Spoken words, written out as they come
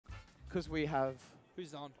Because we have...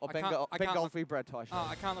 Who's on? Bengal v Brad Taicho. Oh,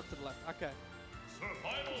 I can't look to the left. Okay.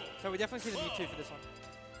 So we definitely see the Mewtwo for this one.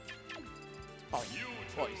 Oh,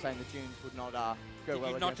 what, you're saying the Dunes would not go Did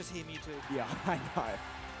well you against... not just hear Mewtwo? Yeah, I know.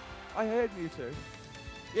 I heard Mewtwo.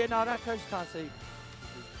 Yeah, no, coach can't see.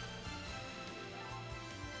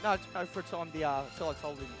 No, for a time, until I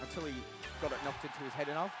told him, until he got it knocked into his head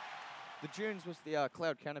enough. The Dunes was the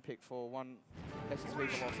cloud counter pick for one SSB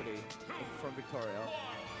velocity from Victoria.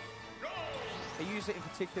 He used it in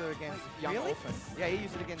particular against young Orphan. Yeah, he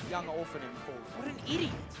used it against young Orphan in pools. What an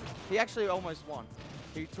idiot! He actually almost won.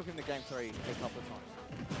 He took him to game 3 a couple of times.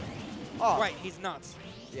 Oh, wait, he's nuts.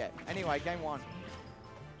 Yeah. Anyway, game 1.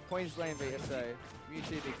 Queensland VSA.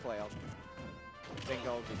 Mewtwo v Cloud.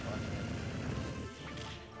 Bengal v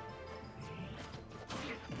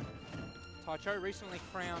Taicho. Taicho recently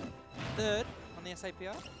crowned 3rd on the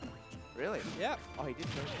SAPR. Really? Yeah. Oh, he did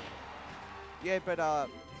too. Yeah, but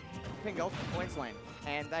Bengal from Queensland,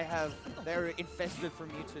 and they're infested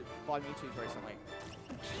by Mewtwo's recently.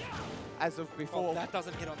 As of before, well, that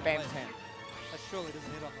doesn't hit on the BAM ledge. 10. That surely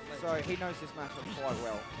doesn't hit on the ledge. So he knows this matchup quite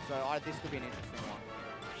well. So this could be an interesting one.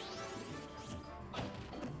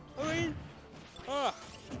 Oh,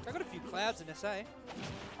 I got a few clouds in SA.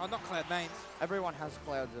 Oh, not cloud names. Everyone has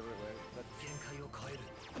clouds everywhere.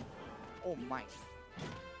 Oh, mate.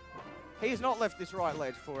 He's not left this right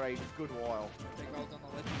ledge for a good while. Big gold on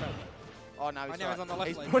the ledge. Oh, no, he's he's on the left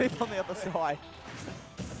He's ledge. put him on the other side.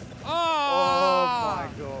 Oh! Oh, my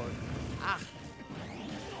God. Ah.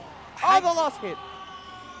 Oh, the last hit.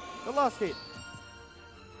 The last hit.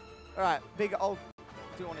 All right, big old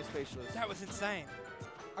do on his speechless. That was insane.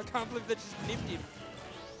 I can't believe they just nipped him.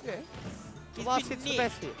 Yeah. The He's last been hit's the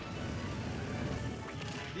best hit.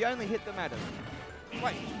 The only hit that matters.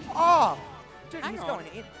 Wait. Oh! Dude, Hang he's on. going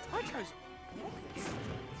in. Taicho's bonkers.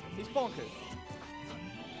 He's bonkers.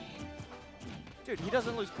 Dude, he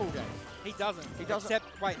doesn't lose pool games. He doesn't. He doesn't.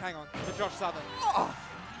 Except, wait, hang on. To Josh Southern. Oh!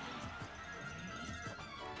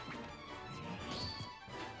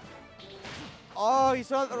 Oh, he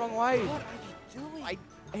saw it the wrong way. What are you doing?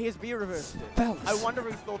 He has beer reversed it. Fellas. I wonder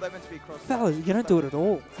if he thought they meant to be crossed. Fellas, you don't do it at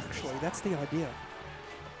all, actually. That's the idea.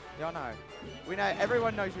 Yeah, I know. We know,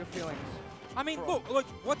 everyone knows your feelings. I mean, look,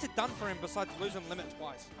 what's it done for him besides losing limit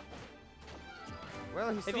twice? Well,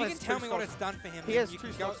 he If still you has can tell two me what stocks. it's done for him, He then has you two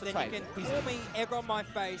can go, stocks to then take. you can call me egg on my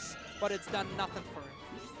face, but it's done nothing for him.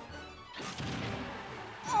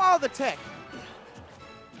 Oh, the tech!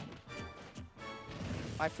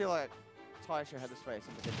 I feel like Taicho had the space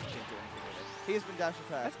and didn't do anything with it. He has been dash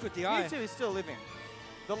attack. That's good DI. Mewtwo is still living.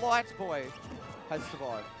 The light boy has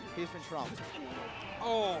survived. He's been trumped.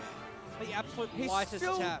 Oh, the absolute He's lightest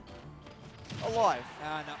still tap. Alive.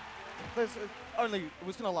 No. There's it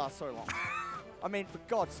was going to last so long. I mean, for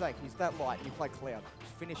God's sake, he's that light and you play Cloud.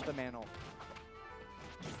 Just finish the man off.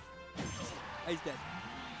 He's dead.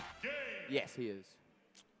 Yes, he is.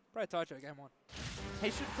 Brad Taicho, game 1.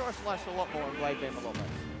 He should throw Slash a lot more and Blade Beam a lot less.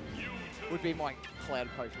 Would be my Cloud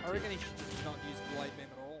coach. I reckon he should just not use Blade Beam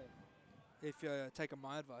at all, if you take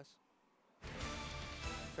my advice.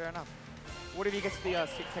 Fair enough. What if he gets the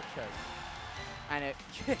sick tech show? And it...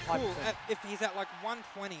 Yeah, cool. 5%. If he's at like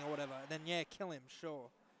 120 or whatever, then yeah, kill him, sure.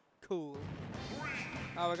 Cool.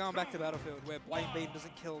 Oh, we're going back to Battlefield where Blade Beam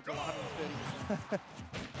doesn't kill till 130%.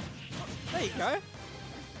 There you go.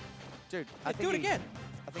 Dude, Do it again.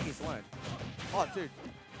 I think he's learned. Oh, dude.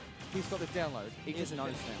 He's got the download. He just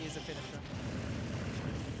knows now. Here's a finisher.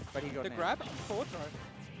 But he got The now. grab, forward throw.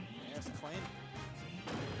 Yes, clean.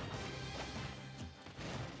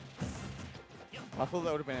 I thought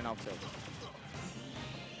that would have been an up tilt.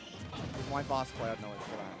 With my vast Cloud knowledge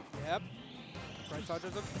for that. Yep. Great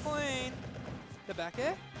Taicho's a clean. The back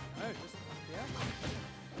air? No, just, yeah.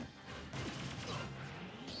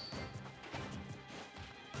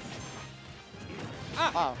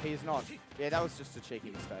 Ah! Oh, he's not. Yeah, that was just a cheeky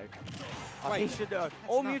mistake. Wait, he should know.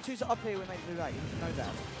 All nuts. Mewtwo's are up here when they do that. You should know that.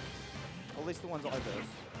 At least the ones I verse.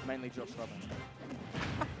 Mainly Josh Southern.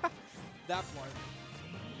 That blow.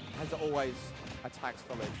 Has always attacks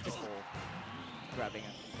the ledge before grabbing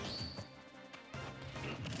it.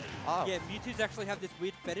 Oh. Yeah, Mewtwo's actually have this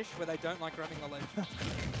weird fetish where they don't like grabbing the ledge.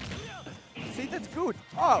 See, that's good.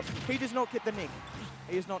 Oh, he does not get the nick.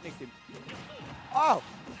 He has not nicked him. Oh.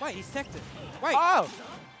 Wait, he teched it. Wait. Oh.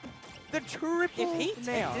 The triple If he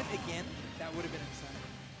nair. teched it again, that would have been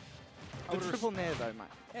insane. The triple nair though, mate.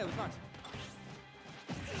 Yeah, it was nice.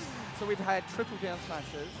 So we've had triple down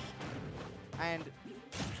smashes and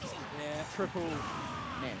triple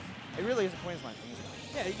nairs. It really is a Queensland thing, isn't it?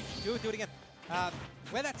 Yeah, you can do it again.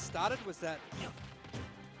 Where that started was that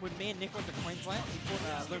when me and Nick went to Queensland, he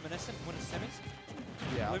fought Luminescent and won his semis.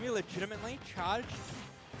 Yeah. Lumia legitimately charged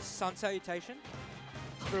Sun Salutation,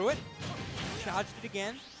 threw it, charged it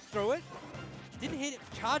again, threw it, didn't hit it,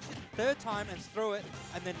 charged it third time and threw it,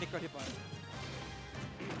 and then Nick got hit by it.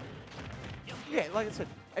 Yeah, like I said,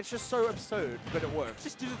 it's just so absurd, but it works.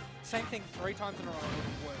 Just do the same thing 3 times in a row and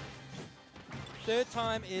it works. Third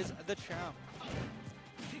time is the charm.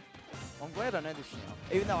 I'm glad I know this now,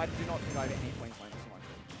 even though I do not think I have any Queensland so much.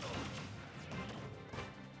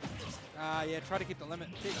 Yeah, try to keep the limit.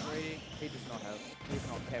 Bit greedy. He does not have. He's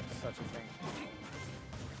not kept such a thing.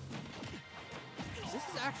 This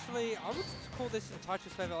is actually, I would call this in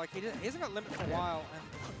Taicho's favor. Like he hasn't got limit for a while,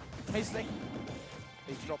 and He's thinking.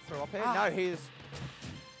 He's dropped through up here. Ah. No, he's.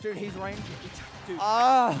 Dude, he's range. dude.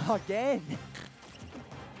 Ah, again.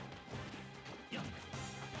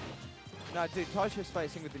 No, dude, Taicho's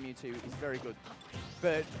spacing with the Mewtwo is very good.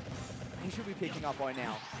 But he should be picking up by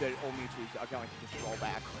now that all Mewtwo's are going to just roll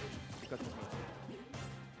back because it's Mewtwo.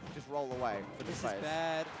 Just roll away for the This space. is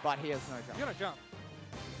bad. But he has no jump. You're gonna jump.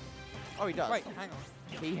 Oh, he does. Wait, hang on.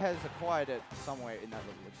 He has acquired it somewhere in that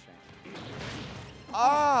little exchange.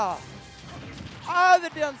 Ah! Ah, the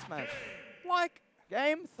down smash. Like,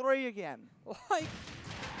 Game 3 again. like,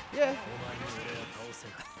 Yeah.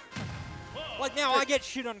 like now I get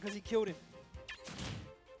shit on because he killed him.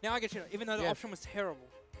 Now I get shit on, even though the Yeah. option was terrible.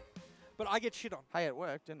 But I get shit on. Hey, it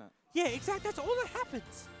worked, didn't it? Yeah, exactly. That's all that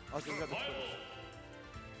happens. I was looking at the Twitters.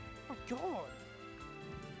 Oh god.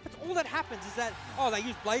 That's all that happens is that, oh, they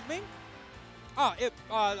used Blade Beam? Oh,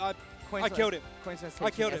 I killed him. Queensland's I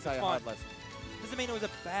killed him, teaching it's SA a hard fine. lesson. Doesn't mean it was a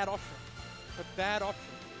bad option. It's a bad option.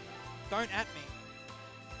 Don't at me.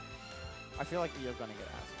 I feel like you're going to get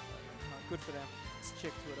asked. No, good for them. Let's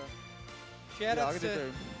check Twitter. Yeah, Shout I'm out going to to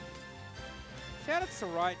do. shout out to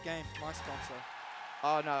Riot Games, my sponsor.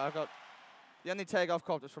 Oh, no, I got. The only tag I've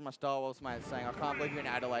copped is from my Star Wars mate saying, I can't believe you're in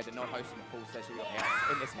Adelaide and not hosting a pool session at your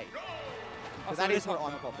house in this heat. Because so that it is what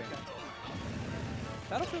hot. I'm copping. Okay.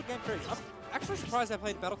 Battlefield Game 3. I'm actually surprised I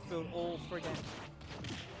played Battlefield all 3 games.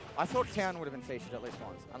 I thought Town would have been featured at least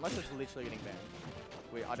once, unless it's literally getting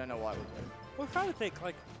banned. I don't know why it would be. Well, I'm trying to think,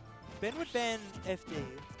 like, Ben would ban FD,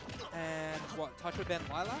 and what, Touch would ban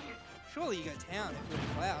Lilac? Surely you go Town if you're in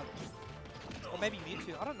Cloud. Or maybe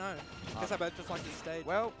Mewtwo, I don't know. I guess I both just like this stage.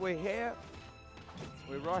 Well, we're here.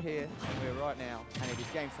 We're right here, and we're right now, and it is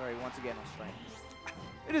Game 3 once again on stream.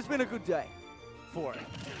 It has been a good day for it.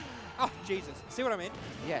 Oh, Jesus. See what I mean?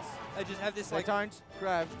 Yes. They just have this, They like, don't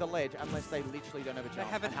grab the ledge unless they literally don't have a they jump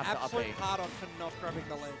have an and have to absolute up hard on for not grabbing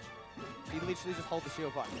the ledge. You literally just hold the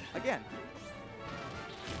shield button. Again.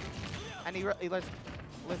 And he lets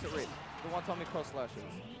it rip. The one time he cross slashes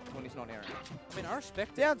when he's not airing. I mean, I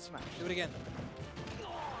respect it. Down smash. Do it again.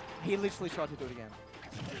 He literally tried to do it again.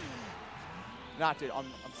 Nah, dude, I'm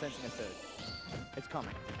sensing a third. It's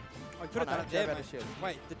coming. Oh, you could have no, done it jab there, out mate. of shield.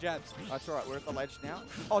 Wait, the jabs. That's alright, we're at the ledge now.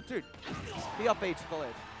 Oh, dude. He up B to the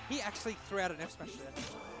ledge. He actually threw out an F smash there.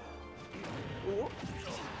 Ooh.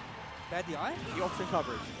 Bad DI? The option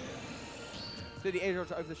coverage. Did the air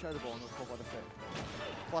dodge over the shoulder ball and was caught by the foot.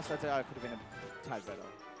 Plus, that DI could have been a tad better.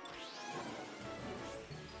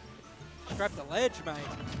 Grab the ledge, mate.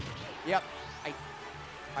 Yep.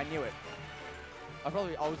 I knew it. I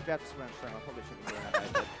was about to swim stream. I probably shouldn't be doing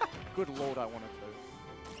that, but good lord, I wanted to.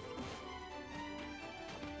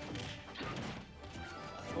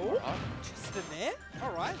 Oh, just in there?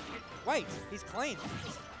 All right. Wait, he's clean.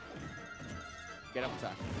 Get up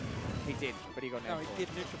attack. He did, but he got No, nailed. he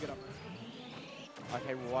did neutral get up.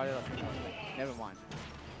 Okay, well, why did I think that was me? Never mind.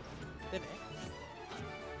 Then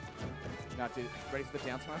No, dude, ready for the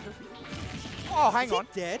down smashes? Oh, hang Is on.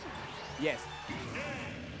 he dead? Yes.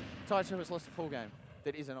 Taicho has lost a full game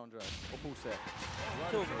that isn't Andre, or full set.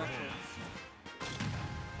 Two of them, actually.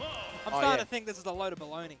 I'm Oh, starting yeah. to think this is a load of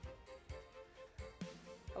baloney.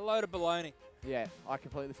 A load of baloney. Yeah, I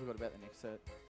completely forgot about the next set.